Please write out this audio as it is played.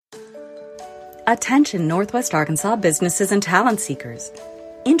Attention Northwest Arkansas businesses and talent seekers.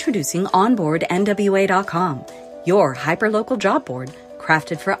 Introducing OnboardNWA.com, your hyperlocal job board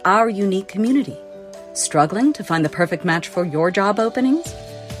crafted for our unique community. Struggling to find the perfect match for your job openings?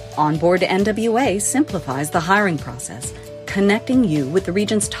 Onboard NWA simplifies the hiring process, connecting you with the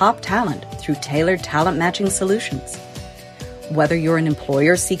region's top talent through tailored talent matching solutions. Whether you're an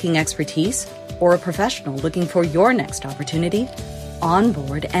employer seeking expertise or a professional looking for your next opportunity,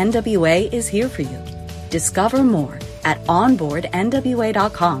 Onboard NWA is here for you. Discover more at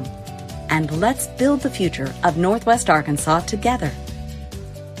onboardnwa.com, and let's build the future of Northwest Arkansas together.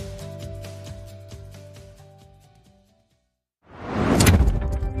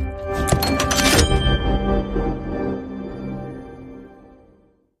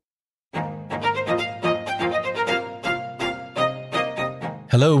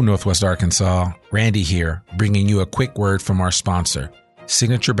 Hello, Northwest Arkansas. Randy here, bringing you a quick word from our sponsor,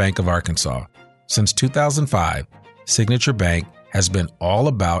 Signature Bank of Arkansas. Since 2005, Signature Bank has been all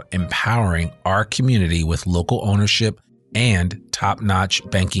about empowering our community with local ownership and top-notch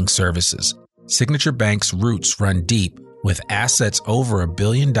banking services. Signature Bank's roots run deep with assets over $1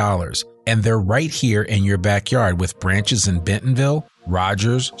 billion, and they're right here in your backyard with branches in Bentonville,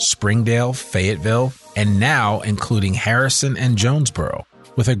 Rogers, Springdale, Fayetteville, and now including Harrison and Jonesboro.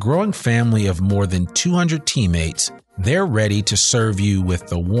 With a growing family of more than 200 teammates, they're ready to serve you with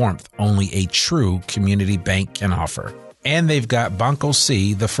the warmth only a true community bank can offer. And they've got Banco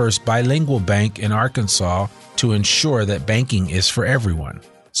C, the first bilingual bank in Arkansas, to ensure that banking is for everyone.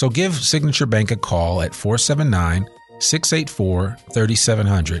 So give Signature Bank a call at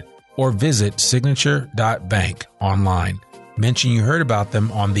 479-684-3700 or visit signature.bank online. Mention you heard about them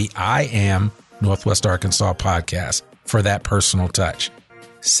on the I Am Northwest Arkansas podcast for that personal touch.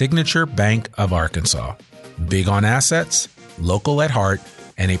 Signature Bank of Arkansas. Big on assets, local at heart,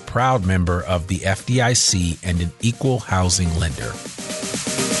 and a proud member of the FDIC and an equal housing lender.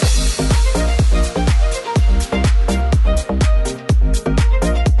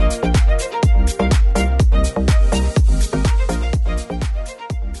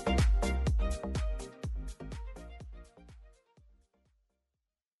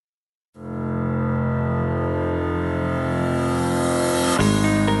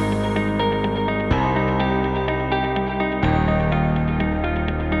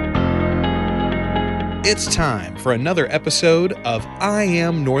 It's time for another episode of I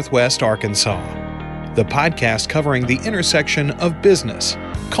Am Northwest Arkansas, the podcast covering the intersection of business,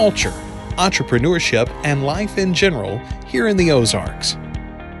 culture, entrepreneurship, and life in general here in the Ozarks.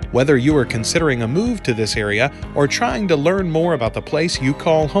 Whether you are considering a move to this area or trying to learn more about the place you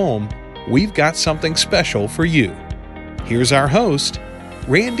call home, we've got something special for you. Here's our host,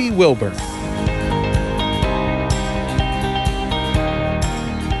 Randy Wilburn.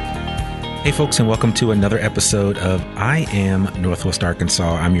 Hey folks, and welcome to another episode of I Am Northwest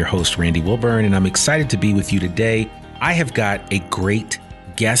Arkansas. I'm your host, Randy Wilburn, and I'm excited to be with you today. I have got a great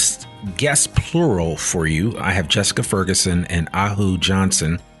guest plural for you. I have Jessica Ferguson and Ahu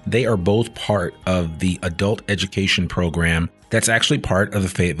Johnson. They are both part of the adult education program that's actually part of the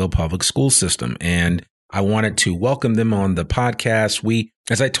Fayetteville Public School System. And I wanted to welcome them on the podcast.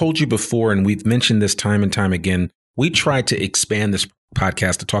 As I told you before, and we've mentioned this time and time again, we try to expand this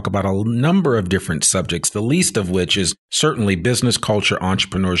podcast to talk about a number of different subjects, the least of which is certainly business, culture,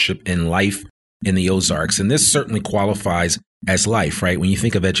 entrepreneurship, and life in the Ozarks. And this certainly qualifies as life, right? When you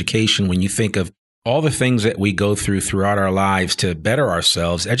think of education, when you think of all the things that we go throughout our lives to better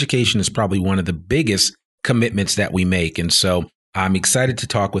ourselves, education is probably one of the biggest commitments that we make. And so I'm excited to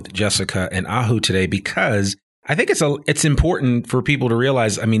talk with Jessica and Ahu today because I think it's important for people to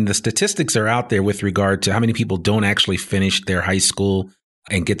realize, I mean, the statistics are out there with regard to how many people don't actually finish their high school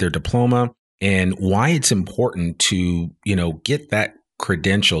and get their diploma, and why it's important to, get that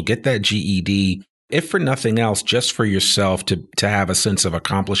credential, get that GED, if for nothing else, just for yourself to have a sense of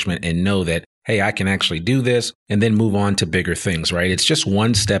accomplishment and know that, hey, I can actually do this and then move on to bigger things, right? It's just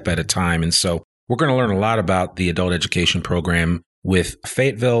one step at a time. And so we're going to learn a lot about the adult education program with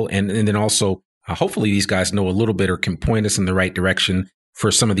Fayetteville, and then also hopefully these guys know a little bit or can point us in the right direction for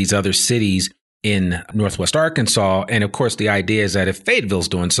some of these other cities in Northwest Arkansas. And of course, the idea is that if Fayetteville's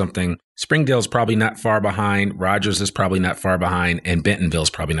doing something, Springdale's probably not far behind, Rogers is probably not far behind, and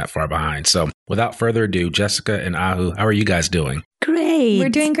Bentonville's probably not far behind. So without further ado, Jessica and Ahu, how are you guys doing? Great. We're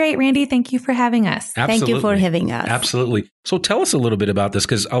doing great, Randy. Thank you for having us. Absolutely. Thank you for having us. Absolutely. So tell us a little bit about this,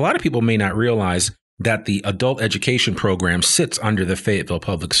 because a lot of people may not realize that the adult education program sits under the Fayetteville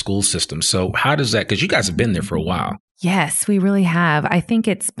Public School System. So how does that, because you guys have been there for a while. Yes, we really have. I think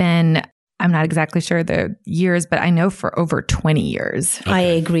it's been I'm not exactly sure the years, but I know for over 20 years. Okay. I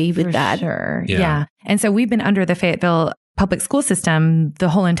agree with that. Sure. Yeah. And so we've been under the Fayetteville public school system the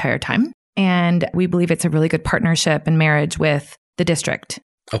whole entire time. And we believe it's a really good partnership and marriage with the district.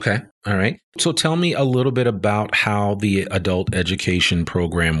 Okay. All right. So tell me a little bit about how the adult education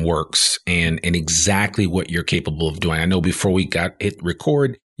program works and exactly what you're capable of doing. I know before we got it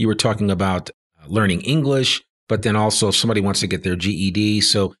record, you were talking about learning English, but then also if somebody wants to get their GED.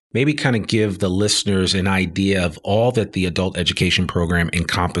 So maybe kind of give the listeners an idea of all that the adult education program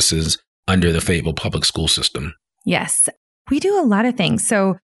encompasses under the Fayetteville public school system. Yes, we do a lot of things.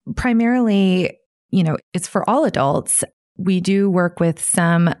 So primarily, it's for all adults. We do work with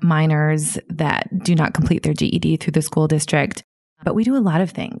some minors that do not complete their GED through the school district, but we do a lot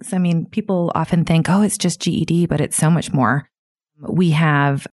of things. I mean, people often think, oh, it's just GED, but it's so much more. We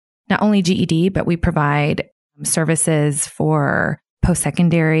have not only GED, but we provide services for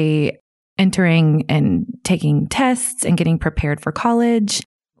post-secondary entering and taking tests and getting prepared for college.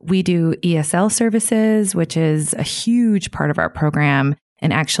 We do ESL services, which is a huge part of our program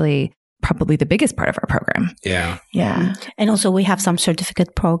and actually probably the biggest part of our program. Yeah. Yeah. And also we have some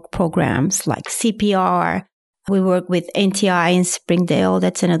certificate programs like CPR. We work with NTI in Springdale.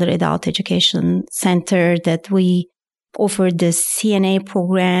 That's another adult education center that we offer the CNA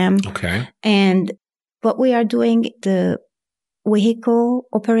program. Okay. And what we are doing, the vehicle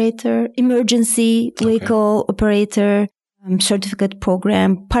operator, emergency vehicle operator, certificate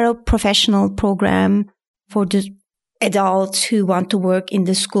program, paraprofessional program for the adults who want to work in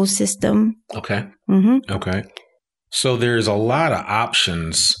the school system. Okay. Mm-hmm. Okay. So there's a lot of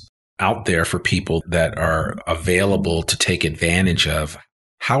options out there for people that are available to take advantage of.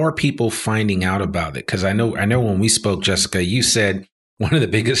 How are people finding out about it? Because I know when we spoke, Jessica, you said one of the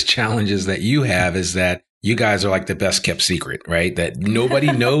biggest challenges that you have is that you guys are like the best kept secret, right? That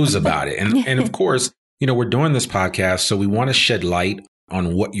nobody knows about it. And of course, we're doing this podcast, so we want to shed light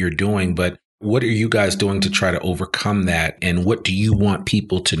on what you're doing, but what are you guys doing to try to overcome that? And what do you want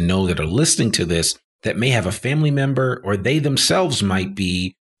people to know that are listening to this that may have a family member or they themselves might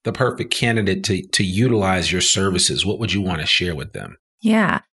be the perfect candidate to utilize your services? What would you want to share with them?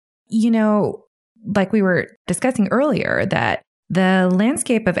 Yeah. Like we were discussing earlier, that the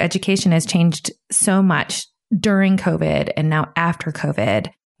landscape of education has changed so much during COVID and now after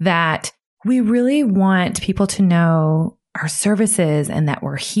COVID that we really want people to know our services and that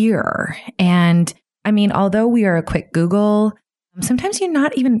we're here. And I mean, although we are a quick Google, sometimes you're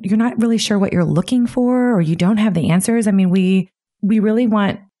not really sure what you're looking for, or you don't have the answers. I mean, we really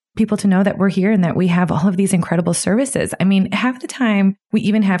want people to know that we're here and that we have all of these incredible services. I mean, half the time we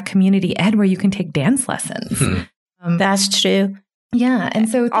even have community ed where you can take dance lessons. That's true. Yeah. And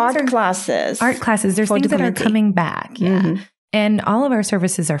so art classes. There's things that are coming back. Yeah. Mm-hmm. And all of our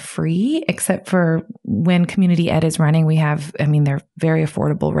services are free, except for when community ed is running, they're very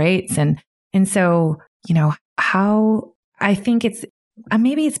affordable rates. And so, how I think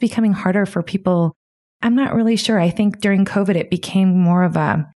maybe it's becoming harder for people. I'm not really sure. I think during COVID, it became more of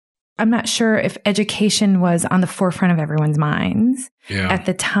I'm not sure if education was on the forefront of everyone's minds at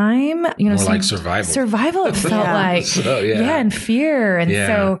the time. More like survival. Survival, it felt like. So, and fear. And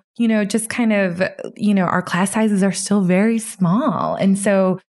so, just kind of, our class sizes are still very small. And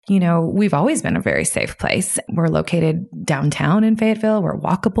so, we've always been a very safe place. We're located downtown in Fayetteville. We're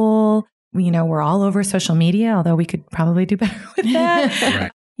walkable. We're all over social media, although we could probably do better with that.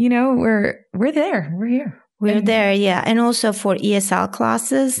 Right. We're there. We're here. We're there. Yeah. And also for ESL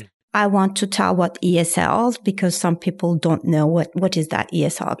classes, I want to tell what ESL, because some people don't know what is that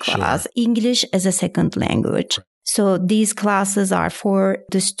ESL class. Sure. English as a second language. Right. So these classes are for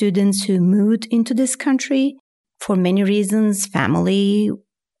the students who moved into this country for many reasons, family,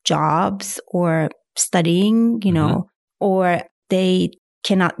 jobs, or studying, or they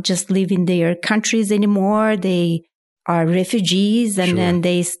cannot just live in their countries anymore. They are refugees and then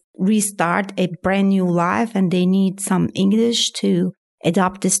they restart a brand new life and they need some English to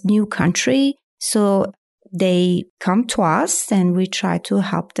adopt this new country. So they come to us and we try to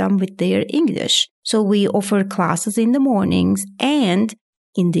help them with their English. So we offer classes in the mornings and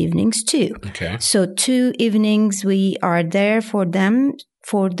in the evenings too. Okay. So 2 evenings we are there for them,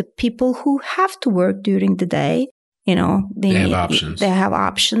 for the people who have to work during the day. They have options. They have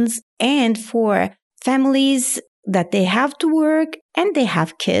options. And for families that they have to work and they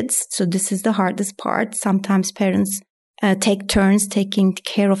have kids. So this is the hardest part. Sometimes parents take turns taking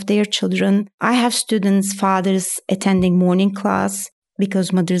care of their children. I have students, fathers attending morning class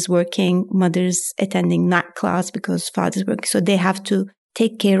because mother's working, mothers attending night class because father's working. So they have to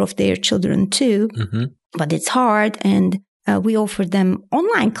take care of their children too. Mm-hmm. But it's hard. And we offer them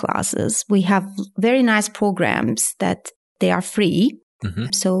online classes. We have very nice programs that they are free.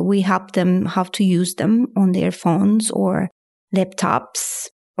 Mm-hmm. So we help them how to use them on their phones or laptops,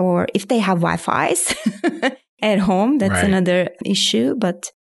 or if they have Wi-Fi's at home, that's another issue.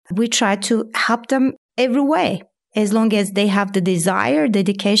 But we try to help them every way. As long as they have the desire,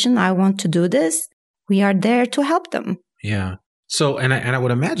 dedication, I want to do this, we are there to help them. Yeah. So, and I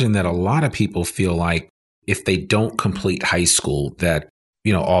would imagine that a lot of people feel like if they don't complete high school, that,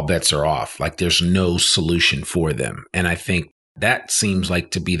 all bets are off. Like there's no solution for them. And I think that seems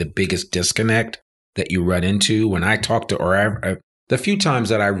like to be the biggest disconnect that you run into when I talk to, or the few times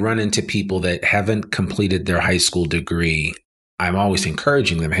that I run into people that haven't completed their high school degree, I'm always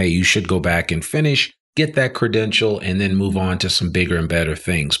encouraging them, hey, you should go back and finish, get that credential, and then move on to some bigger and better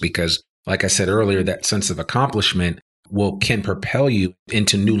things. Because like I said earlier, that sense of accomplishment can propel you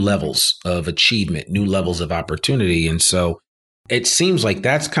into new levels of achievement, new levels of opportunity. And so it seems like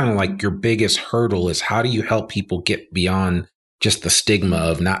that's kind of like your biggest hurdle is how do you help people get beyond just the stigma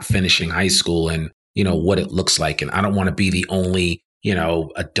of not finishing high school and, what it looks like. And I don't want to be the only,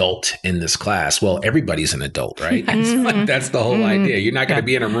 adult in this class. Well, everybody's an adult, right? That's the whole idea. You're not going to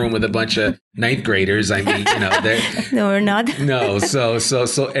be in a room with a bunch of ninth graders. I mean, no, we're not. No.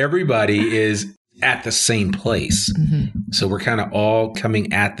 So everybody is at the same place. Mm-hmm. So we're kind of all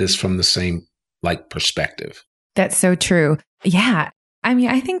coming at this from the same perspective. That's so true. Yeah. I mean,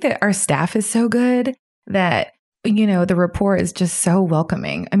 I think that our staff is so good that, the rapport is just so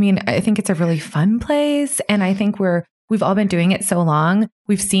welcoming. I mean, I think it's a really fun place. And I think we've all been doing it so long.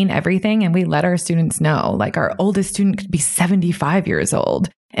 We've seen everything and we let our students know, like our oldest student could be 75 years old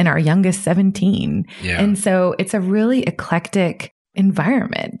and our youngest 17. Yeah. And so it's a really eclectic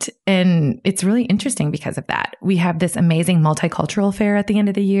environment. And it's really interesting because of that. We have this amazing multicultural fair at the end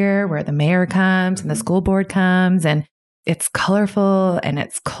of the year where the mayor comes and the school board comes, and it's colorful and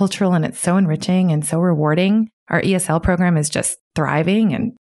it's cultural and it's so enriching and so rewarding. Our ESL program is just thriving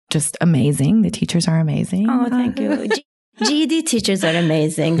and just amazing. The teachers are amazing. Oh, thank you. GED teachers are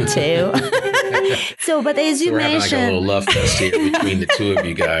amazing too. But as you mentioned, having a little love fest here between the two of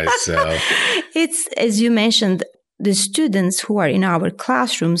you guys. So it's, as you mentioned, the students who are in our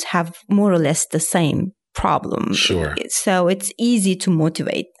classrooms have more or less the same problem. Sure. So it's easy to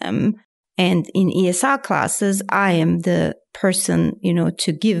motivate them. And in ESL classes, I am the person,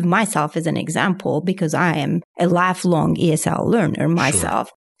 to give myself as an example because I am a lifelong ESL learner myself.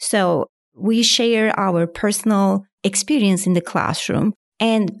 Sure. So we share our personal experience in the classroom.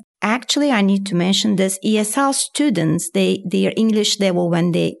 And actually, I need to mention this, ESL students, their English level,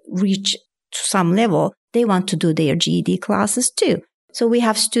 when they reach to some level, they want to do their GED classes too. So we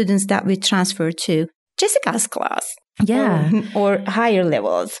have students that we transfer to Jessica's class. Yeah. Or higher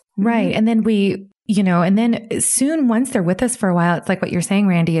levels. Right. And then and then soon, once they're with us for a while, it's like what you're saying,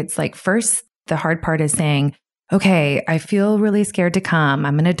 Randy. It's like first, the hard part is saying, okay, I feel really scared to come.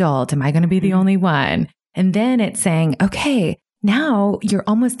 I'm an adult. Am I going to be the only one? And then it's saying, okay, now you're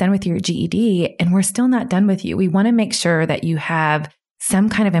almost done with your GED and we're still not done with you. We want to make sure that you have some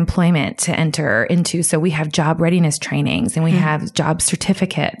kind of employment to enter into. So we have job readiness trainings and we have job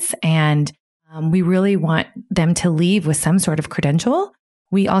certificates, and we really want them to leave with some sort of credential.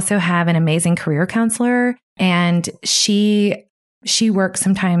 We also have an amazing career counselor, and she works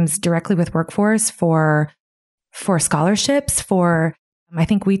sometimes directly with workforce for scholarships for, I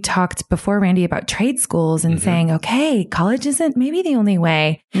think we talked before, Randy, about trade schools and saying, okay, college isn't maybe the only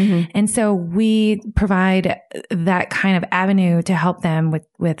way. Mm-hmm. And so we provide that kind of avenue to help them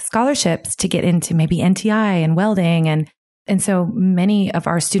with scholarships to get into maybe NTI and welding. And so many of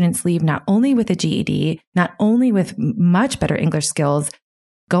our students leave not only with a GED, not only with much better English skills,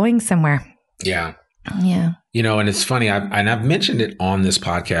 going somewhere. Yeah. Yeah. And it's funny, I've mentioned it on this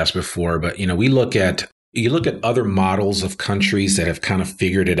podcast before, but, you look at other models of countries that have kind of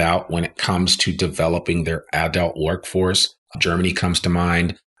figured it out when it comes to developing their adult workforce. Germany comes to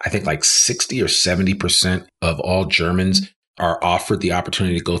mind. I think like 60 or 70% of all Germans are offered the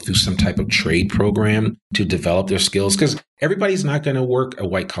opportunity to go through some type of trade program to develop their skills, because everybody's not going to work a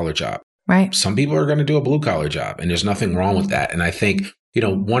white collar job. Right. Some people are going to do a blue collar job, and there's nothing wrong with that. And I think,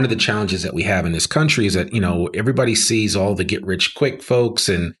 one of the challenges that we have in this country is that, everybody sees all the get rich quick folks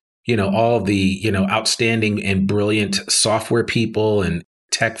and, all the, outstanding and brilliant software people and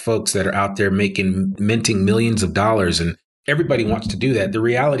tech folks that are out there minting millions of dollars. And everybody wants to do that. The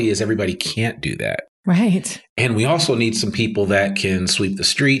reality is everybody can't do that. Right. And we also need some people that can sweep the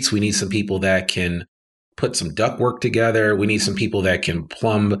streets. We need some people that can put some ductwork together. We need some people that can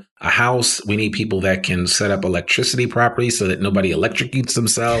plumb a house. We need people that can set up electricity properly so that nobody electrocutes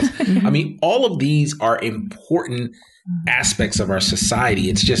themselves. I mean, all of these are important aspects of our society.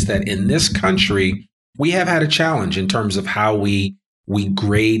 It's just that in this country, we have had a challenge in terms of how we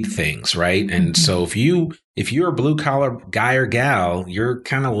grade things, right? And so if you're a blue collar guy or gal, you're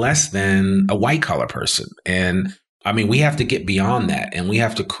kind of less than a white collar person. And I mean, we have to get beyond that, and we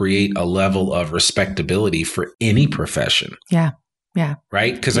have to create a level of respectability for any profession. Yeah. Yeah.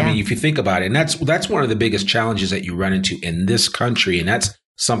 Right? Because I mean, if you think about it, and that's one of the biggest challenges that you run into in this country. And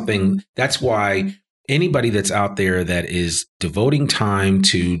that's why anybody that's out there that is devoting time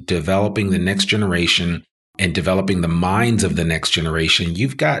to developing the next generation and developing the minds of the next generation,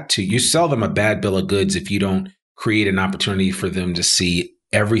 you sell them a bad bill of goods if you don't create an opportunity for them to see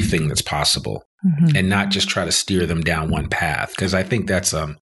everything that's possible and not just try to steer them down one path. Because I think that's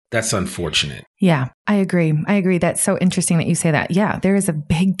unfortunate. Yeah, I agree. That's so interesting that you say that. Yeah, there is a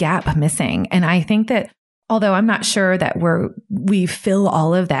big gap missing. And I think that although I'm not sure that we fill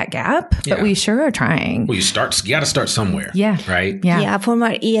all of that gap, but we sure are trying. Well, you got to start somewhere. Yeah. Right? Yeah. For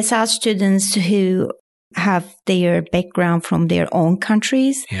my ESL students who have their background from their own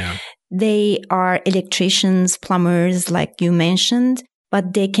countries, they are electricians, plumbers, like you mentioned,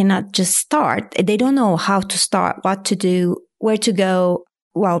 but they cannot just start. They don't know how to start, what to do, where to go.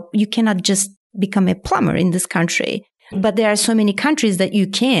 Well, you cannot just become a plumber in this country, but there are so many countries that you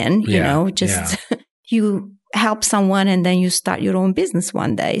can, you help someone and then you start your own business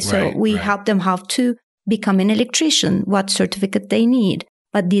one day. So we help them how to become an electrician, what certificate they need.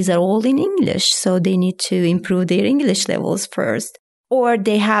 But these are all in English, so they need to improve their English levels first. Or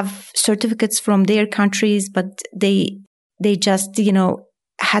they have certificates from their countries, but they just,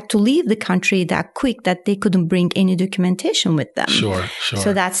 had to leave the country that quick that they couldn't bring any documentation with them. Sure.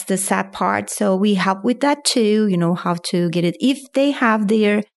 So that's the sad part. So we help with that too, how to get it. If they have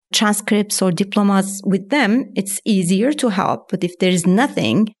their transcripts or diplomas with them, it's easier to help. But if there is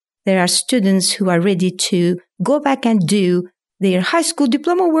nothing, there are students who are ready to go back and do their high school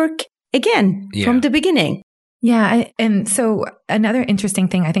diploma work again from the beginning. Yeah. And so another interesting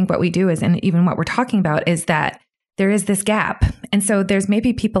thing, I think what we do is, and even what we're talking about, is that there is this gap. And so there's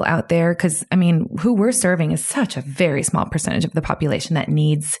maybe people out there, because I mean, who we're serving is such a very small percentage of the population that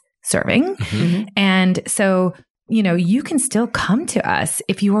needs serving. And so, you can still come to us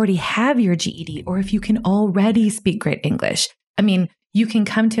if you already have your GED or if you can already speak great English. I mean, you can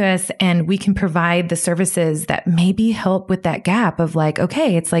come to us and we can provide the services that maybe help with that gap of like,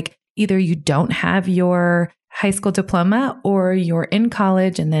 okay, it's like either you don't have your high school diploma or you're in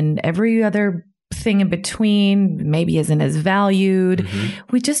college and then every other thing in between maybe isn't as valued.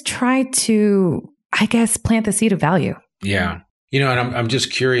 We just try to, I guess, plant the seed of value. Yeah. And I'm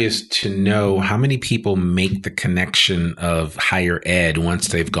just curious to know how many people make the connection of higher ed once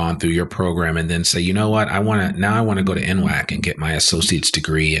they've gone through your program and then say, you know what, I want to go to NWAC and get my associate's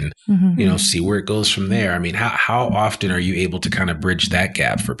degree and, see where it goes from there. I mean, how often are you able to kind of bridge that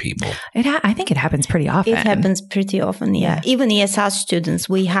gap for people? I think it happens pretty often. It happens pretty often. Yeah. Even ESL students,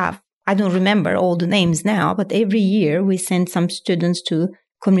 we have, I don't remember all the names now, but every year we send some students to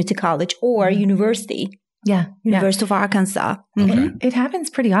community college or university. Yeah. University of Arkansas. It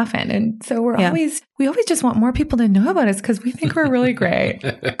happens pretty often. And so we always just want more people to know about us because we think we're really great.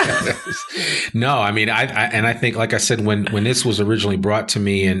 No, I mean, I think, like I said, when this was originally brought to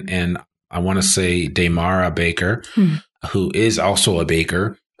me and I want to say Damara Baker, who is also a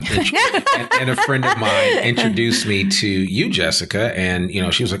baker, and a friend of mine introduced me to you, Jessica. And,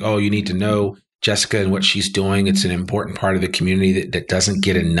 she was like, oh, you need to know Jessica and what she's doing. It's an important part of the community that doesn't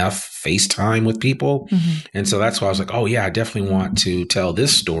get enough face time with people. And so that's why I was like, oh, yeah, I definitely want to tell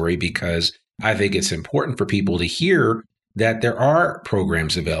this story because I think it's important for people to hear that there are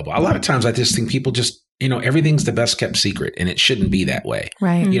programs available. A lot of times I just think people just, everything's the best kept secret and it shouldn't be that way.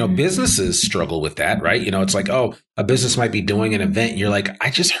 Right. Businesses struggle with that, right? It's like, oh, a business might be doing an event. And you're like,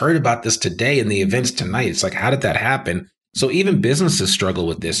 I just heard about this today and the event's tonight. It's like, how did that happen? So even businesses struggle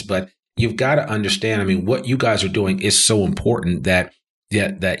with this, but you've got to understand, I mean, what you guys are doing is so important that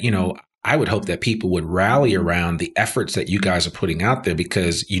I would hope that people would rally around the efforts that you guys are putting out there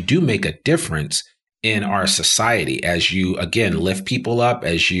because you do make a difference in our society as you, again, lift people up,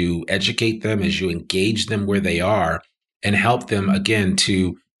 as you educate them, as you engage them where they are and help them, again,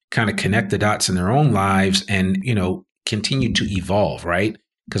 to kind of connect the dots in their own lives and, continue to evolve, right?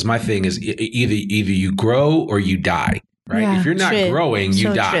 Because my thing is either you grow or you die. Right. Yeah, if you're not growing,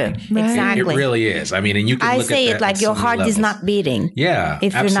 you die. True. Right. Exactly. It really is. I mean, and you can look at that. I say it like your heart is not beating. Yeah.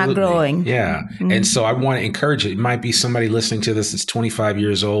 If you're not growing. Yeah. And so I want to encourage it. It might be somebody listening to this that's 25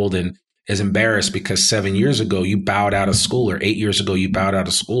 years old and is embarrassed because 7 years ago you bowed out of school, or 8 years ago you bowed out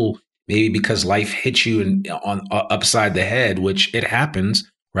of school, maybe because life hit you on upside the head, which it happens,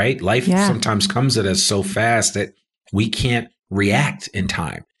 right? Life sometimes comes at us so fast that we can't react in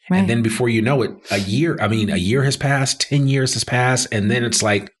time. Right. And then before you know it, a year has passed, 10 years has passed. And then it's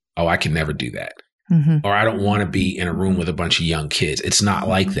like, oh, I can never do that. Mm-hmm. Or I don't want to be in a room with a bunch of young kids. It's not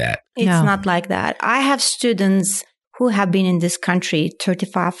like that. It's not like that. I have students who have been in this country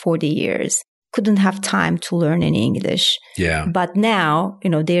 35, 40 years, couldn't have time to learn any English. Yeah. But now,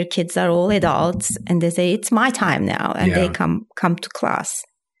 their kids are all adults and they say, it's my time now. And they come to class.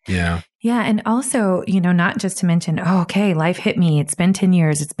 Yeah. Yeah. And also, not just to mention, okay, life hit me. It's been 10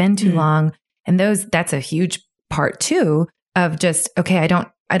 years. It's been too long. And that's a huge part too of just, okay,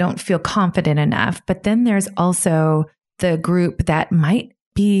 I don't feel confident enough. But then there's also the group that might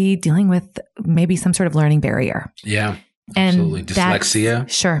be dealing with maybe some sort of learning barrier. Yeah. And absolutely. Dyslexia.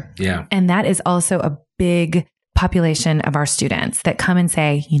 Sure. Yeah. And that is also a big population of our students that come and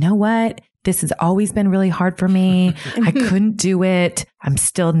say, you know what? This has always been really hard for me. I couldn't do it. I'm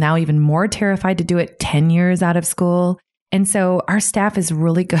still now even more terrified to do it 10 years out of school. And so our staff is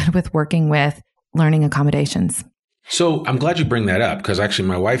really good with working with learning accommodations. So I'm glad you bring that up, because actually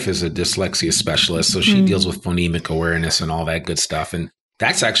my wife is a dyslexia specialist. So she deals with phonemic awareness and all that good stuff. And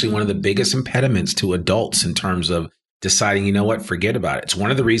that's actually one of the biggest impediments to adults in terms of deciding, you know what, forget about it. It's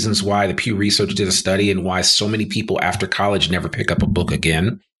one of the reasons why the Pew Research did a study and why so many people after college never pick up a book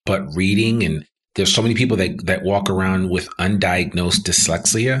again. But reading, and there's so many people that walk around with undiagnosed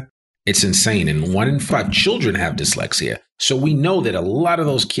dyslexia. It's insane. And 1 in 5 children have dyslexia. So we know that a lot of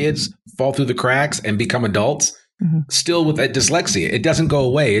those kids fall through the cracks and become adults still with that dyslexia. It doesn't go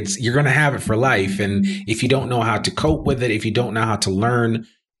away. You're going to have it for life. And if you don't know how to cope with it, if you don't know how to learn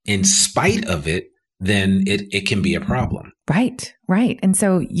in spite of it, then it can be a problem. Right. Right. And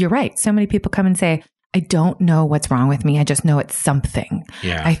so you're right. So many people come and say, I don't know what's wrong with me. I just know it's something.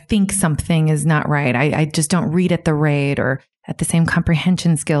 Yeah. I think something is not right. I just don't read at the rate or at the same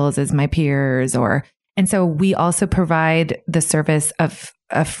comprehension skills as my peers. And so we also provide the service of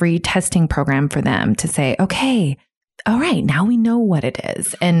a free testing program for them to say, okay, all right, now we know what it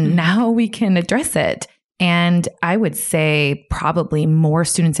is and now we can address it. And I would say probably more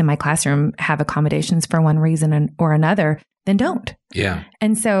students in my classroom have accommodations for one reason or another than don't. Yeah.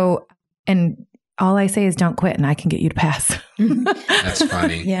 And so, all I say is don't quit and I can get you to pass. That's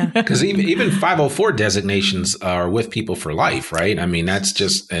funny. Yeah. Because even 504 designations are with people for life, right? I mean, that's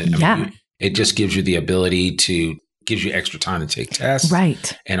just, it just gives you the ability gives you extra time to take tests.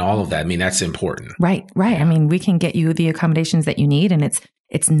 Right. And all of that. I mean, that's important. Right. Right. Yeah. I mean, we can get you the accommodations that you need and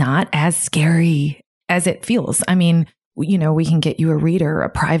it's not as scary as it feels. I mean, we can get you a reader, a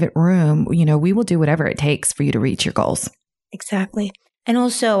private room, we will do whatever it takes for you to reach your goals. Exactly. And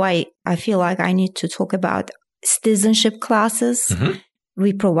also, I feel like I need to talk about citizenship classes. Mm-hmm.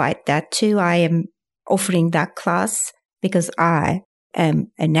 We provide that too. I am offering that class because I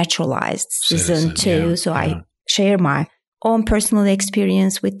am a naturalized citizen too. Yeah. So I share my own personal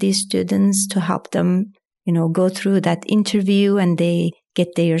experience with these students to help them, go through that interview and they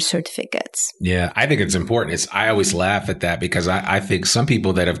get their certificates. Yeah, I think it's important. I always laugh at that because I think some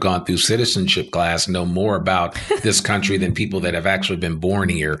people that have gone through citizenship class know more about this country than people that have actually been born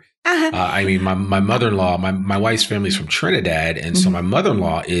here. I mean, my mother-in-law, my wife's family's from Trinidad. And so my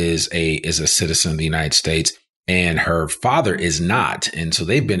mother-in-law is a citizen of the United States and her father is not. And so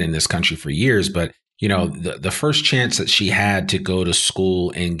they've been in this country for years. But, the first chance that she had to go to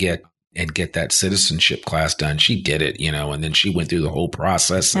school and get that citizenship class done, she did it, and then she went through the whole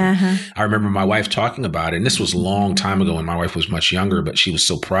process. I remember my wife talking about it, and this was a long time ago when my wife was much younger, but she was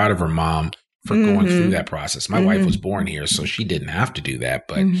so proud of her mom for going through that process. My wife was born here, so she didn't have to do that.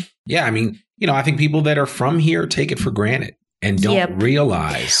 But yeah, I mean, I think people that are from here take it for granted and don't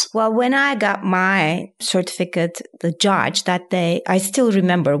realize. Well, when I got my certificate, the judge that day, I still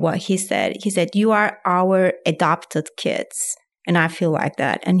remember what he said. He said, "You are our adopted kids." And I feel like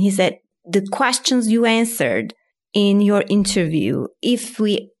that. And he said, the questions you answered in your interview, if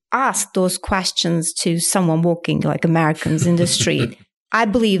we asked those questions to someone walking like Americans in the street, I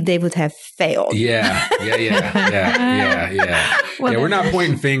believe they would have failed. Yeah. Well, we're not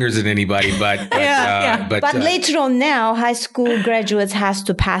pointing fingers at anybody, but later on now, high school graduates has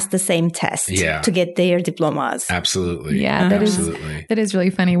to pass the same test to get their diplomas. Absolutely. Yeah, that is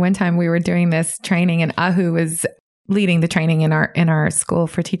really funny. One time we were doing this training and Ahu was leading the training in our school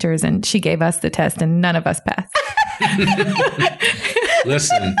for teachers, and she gave us the test and none of us passed.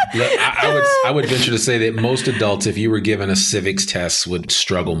 Listen, I would venture to say that most adults, if you were given a civics test, would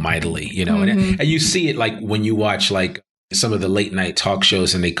struggle mightily, and you see it like when you watch like some of the late night talk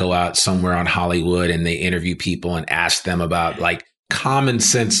shows and they go out somewhere on Hollywood and they interview people and ask them about like common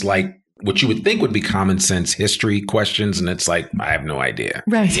sense, like what you would think would be common sense history questions. And it's like, I have no idea.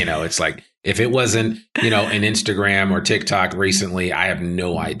 Right. You know, it's like, if it wasn't, you know, an Instagram or TikTok recently, I have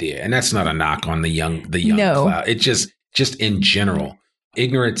no idea. And that's not a knock on the young crowd. It just in general,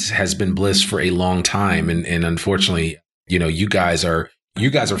 ignorance has been bliss for a long time. And unfortunately, you know, you guys are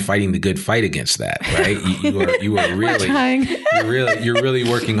fighting the good fight against that, right? You are really, you're really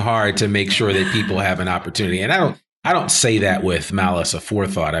working hard to make sure that people have an opportunity. And I don't say that with malice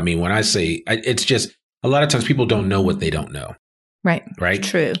aforethought. I mean, when I say it's just a lot of times people don't know what they don't know. Right. Right.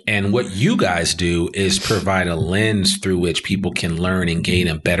 True. And what you guys do is provide a lens through which people can learn and gain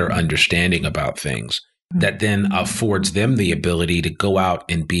a better understanding about things that then affords them the ability to go out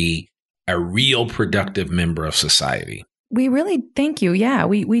and be a real productive member of society. We really thank you. Yeah,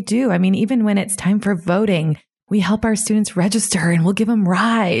 we do. I mean, even when it's time for voting, we help our students register and we'll give them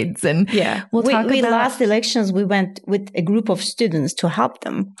rides. And we'll talk about last elections, we went with a group of students to help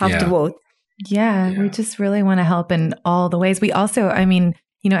them to vote. Yeah, we just really want to help in all the ways. We also, I mean,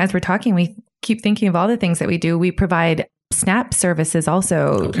 you know, as we're talking, we keep thinking of all the things that we do. We provide SNAP services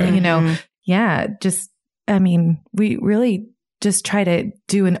also, you know, I mean, we really just try to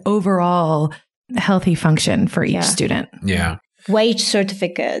do an overall healthy function for each student. Yeah. Wage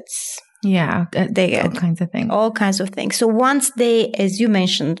certificates. Yeah. They get all kinds of things. All kinds of things. So once they, as you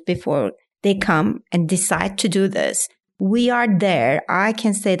mentioned before, they come and decide to do this, we are there. I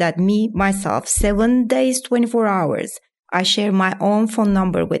can say that myself, 7 days, 24 hours, I share my own phone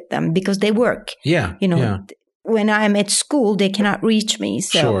number with them because they work. Yeah. You know, when I'm at school, they cannot reach me.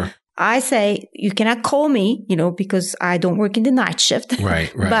 So I say, you cannot call me, you know, because I don't work in the night shift.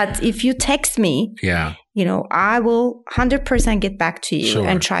 Right. But if you text me, you know, I will 100% get back to you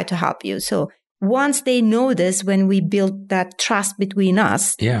and try to help you. So once they know this, when we build that trust between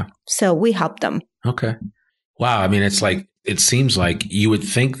us, so we help them. Okay. Wow. I mean, it's like, it seems like you would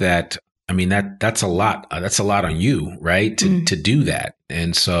think that, I mean, that's a lot. That's a lot on you, right? To do that.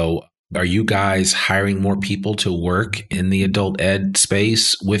 And so are you guys hiring more people to work in the adult ed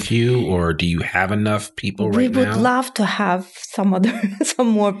space with you, or do you have enough people right now? We would love to have some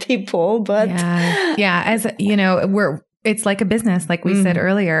more people, but as you know, it's like a business, like we said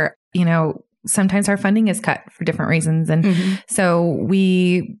earlier, you know, sometimes our funding is cut for different reasons. And so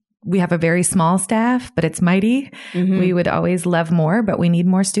we have a very small staff, but it's mighty. We would always love more, but we need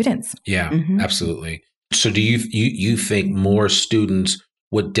more students. Yeah, absolutely. So do you think more students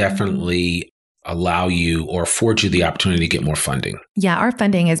would definitely allow you or afford you the opportunity to get more funding? Yeah, our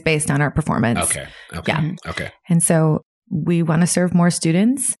funding is based on our performance. Okay. And so we want to serve more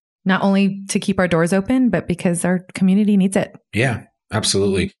students, not only to keep our doors open, but because our community needs it. Yeah,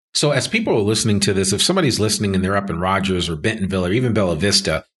 absolutely. So as people are listening to this, if somebody's listening and they're up in Rogers or Bentonville or even Bella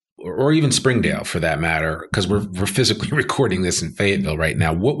Vista, or even Springdale for that matter, because we're physically recording this in Fayetteville right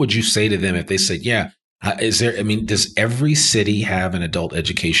now, what would you say to them if they said, does every city have an adult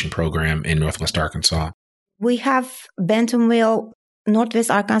education program in Northwest Arkansas? We have Bentonville, Northwest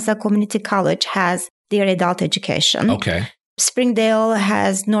Arkansas Community College has their adult education. Okay. Springdale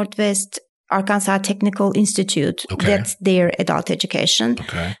has Northwest Arkansas Technical Institute. Okay. That's their adult education.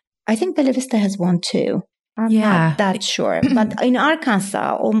 Okay. I think Bella Vista has one too. I'm not that sure. But in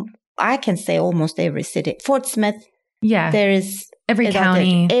Arkansas, I can say almost every city. Fort Smith, there is every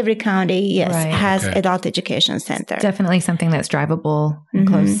county. Every county, has adult education center. It's definitely something that's drivable and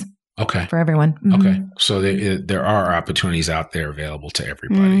close. Okay. For everyone. Okay. So there are opportunities out there available to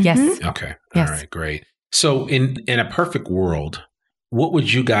everybody. Yes. Okay. Yes. All right. Great. So in a perfect world, what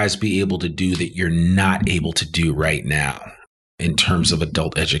would you guys be able to do that you're not able to do right now in terms of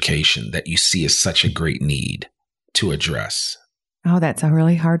adult education that you see as such a great need to address? Oh, that's a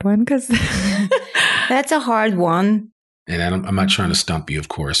really hard one because that's a hard one. And I'm not trying to stump you, of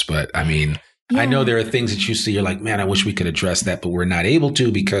course, but I mean, I know there are things that you see, you're like, man, I wish we could address that, but we're not able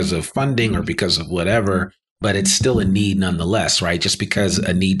to because of funding or because of whatever. But it's still a need nonetheless, right? Just because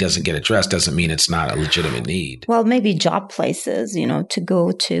a need doesn't get addressed doesn't mean it's not a legitimate need. Well, maybe job places, you know, to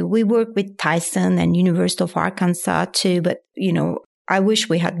go to. We work with Tyson and University of Arkansas too, but, you know, I wish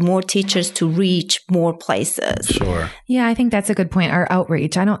we had more teachers to reach more places. Sure. Yeah, I think that's a good point. Our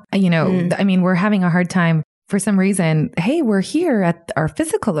outreach. I mean, we're having a hard time for some reason. Hey, we're here at our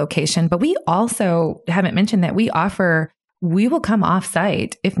physical location, but we also haven't mentioned that we will come off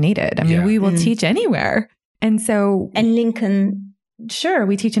site if needed. I mean, we will teach anywhere. And Lincoln. Sure.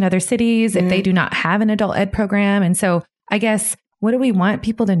 We teach in other cities if they do not have an adult ed program. And so I guess, what do we want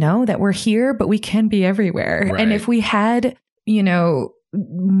people to know? That we're here, but we can be everywhere. Right. And if we had, you know,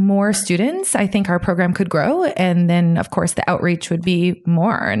 more students, I think our program could grow. And then, of course, the outreach would be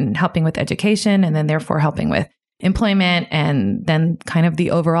more and helping with education and then therefore helping with employment and then kind of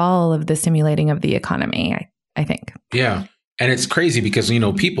the overall of the stimulating of the economy, I think. Yeah. And it's crazy because,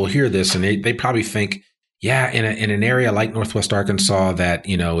 people hear this and they probably think, yeah, in an area like Northwest Arkansas that,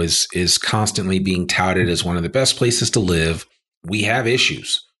 is constantly being touted as one of the best places to live, we have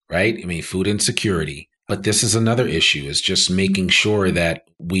issues, right? I mean, food insecurity. But this is another issue, is just making sure that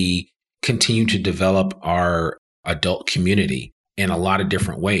we continue to develop our adult community in a lot of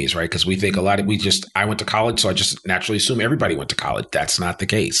different ways, right? Because we think I went to college, so I just naturally assume everybody went to college. That's not the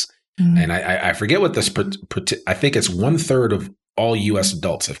case. Mm-hmm. And I forget what this, I think it's 1/3 of all U.S.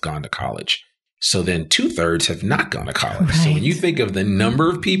 adults have gone to college. So then 2/3 have not gone to college. Right. So when you think of the number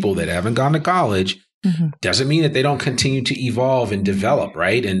of people that haven't gone to college, mm-hmm. doesn't mean that they don't continue to evolve and develop,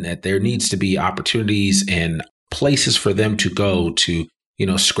 right? And that there needs to be opportunities and places for them to go to,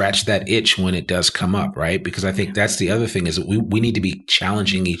 scratch that itch when it does come up, right? Because I think that's the other thing, is that we need to be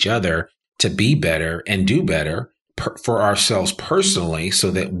challenging each other to be better and do better for ourselves personally, so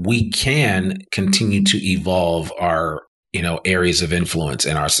that we can continue to evolve our, areas of influence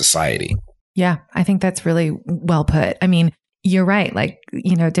in our society. Yeah, I think that's really well put. I mean, you're right. Like,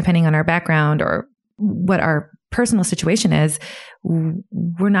 depending on our background or what our personal situation is,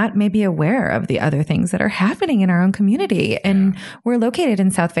 we're not maybe aware of the other things that are happening in our own community. And we're located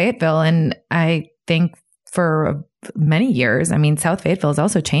in South Fayetteville. And I think for many years, I mean, South Fayetteville is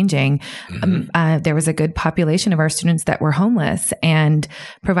also changing. Mm-hmm. There was a good population of our students that were homeless, and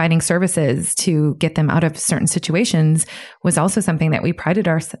providing services to get them out of certain situations was also something that we prided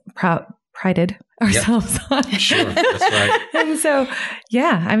ourselves on. Sure, that's right. And so,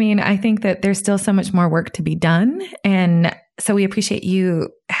 yeah, I mean, I think that there's still so much more work to be done. And so we appreciate you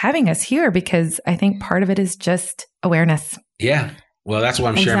having us here, because I think part of it is just awareness. Yeah. Well, that's why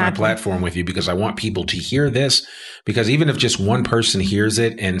I'm sharing my platform with you, because I want people to hear this, because even if just one person hears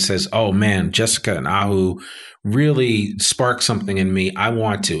it and says, oh man, Jessica and Ahu really sparked something in me, I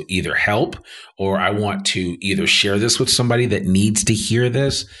want to either help, or I want to either share this with somebody that needs to hear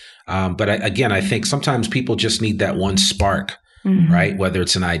this. But I think sometimes people just need that one spark, mm-hmm. right? Whether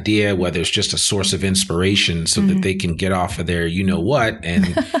it's an idea, whether it's just a source of inspiration, so mm-hmm. that they can get off of their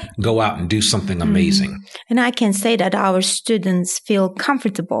and go out and do something amazing. Mm-hmm. And I can say that our students feel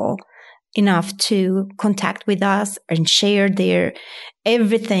comfortable enough to contact with us and share their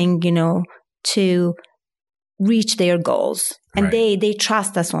everything, to reach their goals. And right. they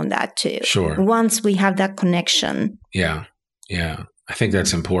trust us on that too. Sure. Once we have that connection. Yeah. Yeah. I think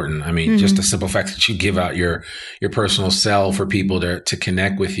that's important. I mean, mm-hmm. just the simple fact that you give out your personal cell for people to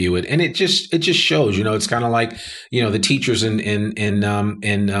connect with you, and it just shows. It's kind of like the teachers in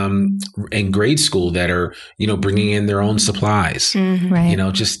grade school that are bringing in their own supplies. Mm-hmm.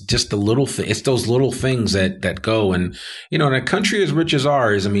 Right. Just the little thing. It's those little things that go. And in a country as rich as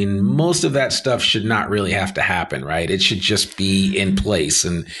ours, I mean, most of that stuff should not really have to happen, right? It should just be in place.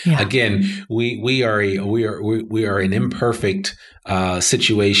 And again, we are an imperfect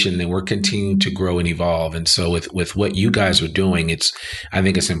situation, and we're continuing to grow and evolve. And so with what you guys are doing, I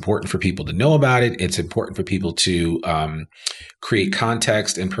think it's important for people to know about it. It's important for people to create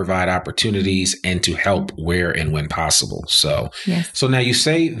context and provide opportunities, and to help where and when possible. So, yes. So now you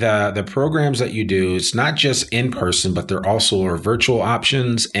say the programs that you do, it's not just in person, but there also are virtual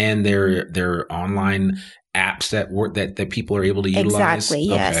options, and they're online apps that people are able to utilize? Exactly.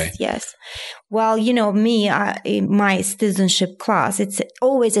 Yes. Okay. Yes. Well, me, my citizenship class, it's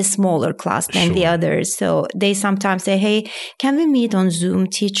always a smaller class than the others. So they sometimes say, hey, can we meet on Zoom,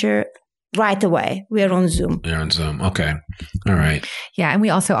 teacher? Right away. We are on Zoom. You're on Zoom. Okay. All right. Yeah. And we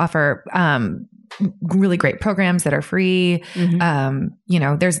also offer really great programs that are free.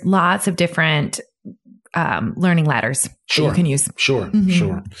 Mm-hmm. There's lots of different learning ladders that you can use. Sure. Mm-hmm.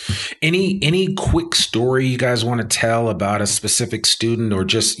 Sure. Any quick story you guys want to tell about a specific student, or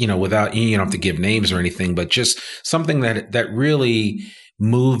just, without, you don't have to give names or anything, but just something that really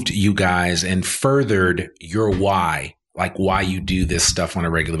moved you guys and furthered your why, like why you do this stuff on a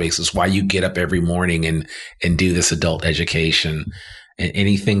regular basis, why you get up every morning and do this adult education.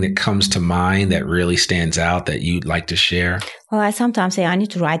 Anything that comes to mind that really stands out that you'd like to share? Well, I sometimes say I need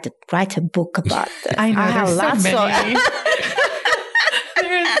to write a book about this. I know, I have lots so many.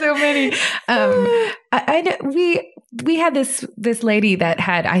 There's so many. I know we had this lady that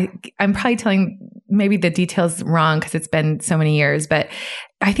had I'm probably telling maybe the details wrong because it's been so many years, but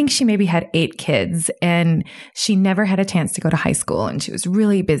I think she maybe had 8 kids, and she never had a chance to go to high school, and she was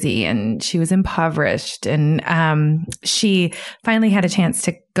really busy, and she was impoverished, and she finally had a chance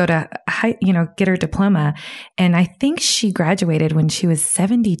to go to get her diploma. And I think she graduated when she was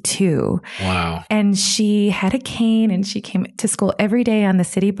 72. Wow. And she had a cane and she came to school every day on the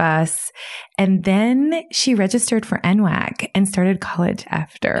city bus. And then she registered for NWAC and started college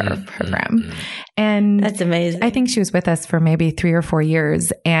after our program. And that's amazing. I think she was with us for maybe 3 or 4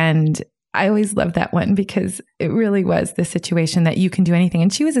 years. And I always loved that one because it really was the situation that you can do anything.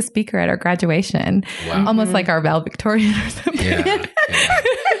 And she was a speaker at our graduation, almost like our valedictorian or something. Yeah.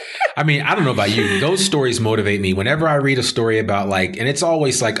 I mean, I don't know about you. Those stories motivate me. Whenever I read a story about and it's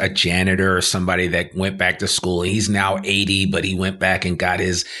always like a janitor or somebody that went back to school. He's now 80, but he went back and got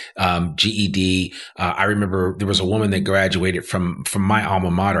his GED. I remember there was a woman that graduated from my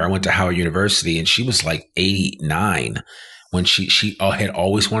alma mater. I went to Howard University and she was like 89. When she had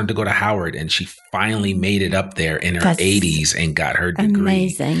always wanted to go to Howard, and she finally made it up there in her 80s and got her degree.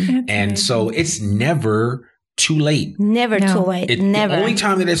 Amazing. And so it's never too late. Never too late. Never. The only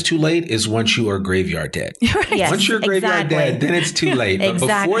time that it's too late is once you are graveyard dead. Right. Yes, once you're graveyard dead, then it's too late. But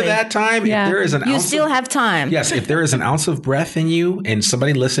before that time, if there is an you ounce still have time. Yes, if there is an ounce of breath in you, and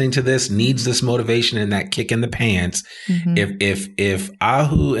somebody listening to this needs this motivation and that kick in the pants, if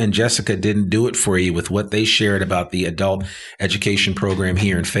Ahu and Jessica didn't do it for you with what they shared about the adult education program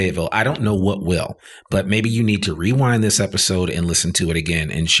here in Fayetteville, I don't know what will. But maybe you need to rewind this episode and listen to it again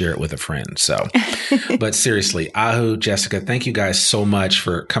and share it with a friend. So, but seriously, Ahu, Jessica, thank you guys so much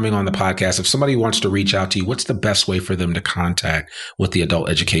for coming on the podcast. If somebody wants to reach out to you, what's the best way for them to contact with the adult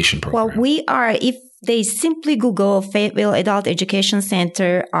education program? Well, we are, if they simply Google Fayetteville Adult Education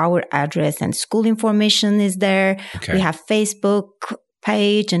Center, our address and school information is there. Okay. We have Facebook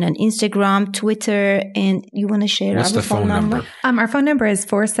page and an Instagram, Twitter, and you want to share What's our the phone number? Our phone number is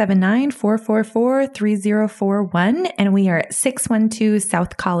 479-444-3041, and we are at 612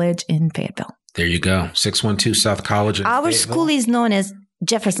 South College in Fayetteville. There you go. 612 South College. Our school is known as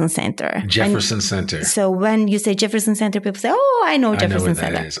Jefferson Center. Jefferson Center. So when you say Jefferson Center, people say, "Oh, I know Jefferson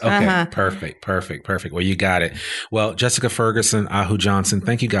Center." That is. Okay, perfect. Well, you got it. Well, Jessica Ferguson, Ahu Johnson,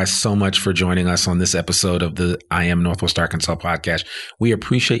 thank you guys so much for joining us on this episode of the I Am Northwest Arkansas podcast. We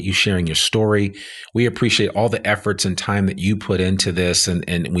appreciate you sharing your story. We appreciate all the efforts and time that you put into this,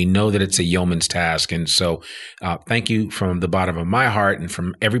 and we know that it's a yeoman's task. And so, thank you from the bottom of my heart and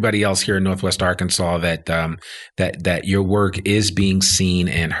from everybody else here in Northwest Arkansas that your work is being seen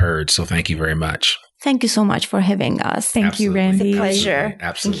and heard. So thank you very much. Thank you so much for having us. Thank you, Randy. It's a pleasure.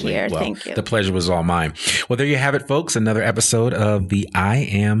 Absolutely. Here. Well, thank you. The pleasure was all mine. Well, there you have it, folks. Another episode of the I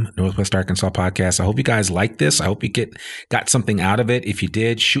Am Northwest Arkansas podcast. I hope you guys like this. I hope you got something out of it. If you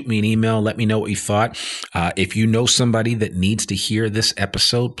did, shoot me an email. Let me know what you thought. If you know somebody that needs to hear this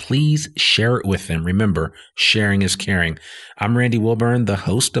episode, please share it with them. Remember, sharing is caring. I'm Randy Wilburn, the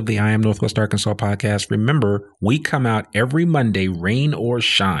host of the I Am Northwest Arkansas podcast. Remember, we come out every Monday, rain or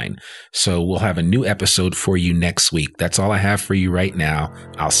shine. So we'll have a new episode for you next week. That's all I have for you right now.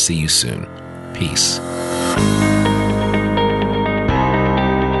 I'll see you soon. Peace.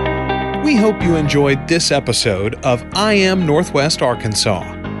 We hope you enjoyed this episode of I Am Northwest Arkansas.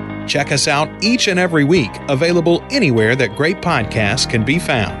 Check us out each and every week, available anywhere that great podcasts can be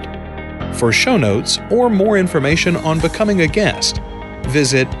found. For show notes or more information on becoming a guest,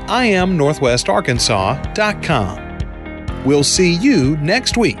 visit IamNorthwestArkansas.com. We'll see you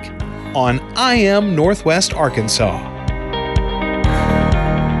next week on I Am Northwest Arkansas.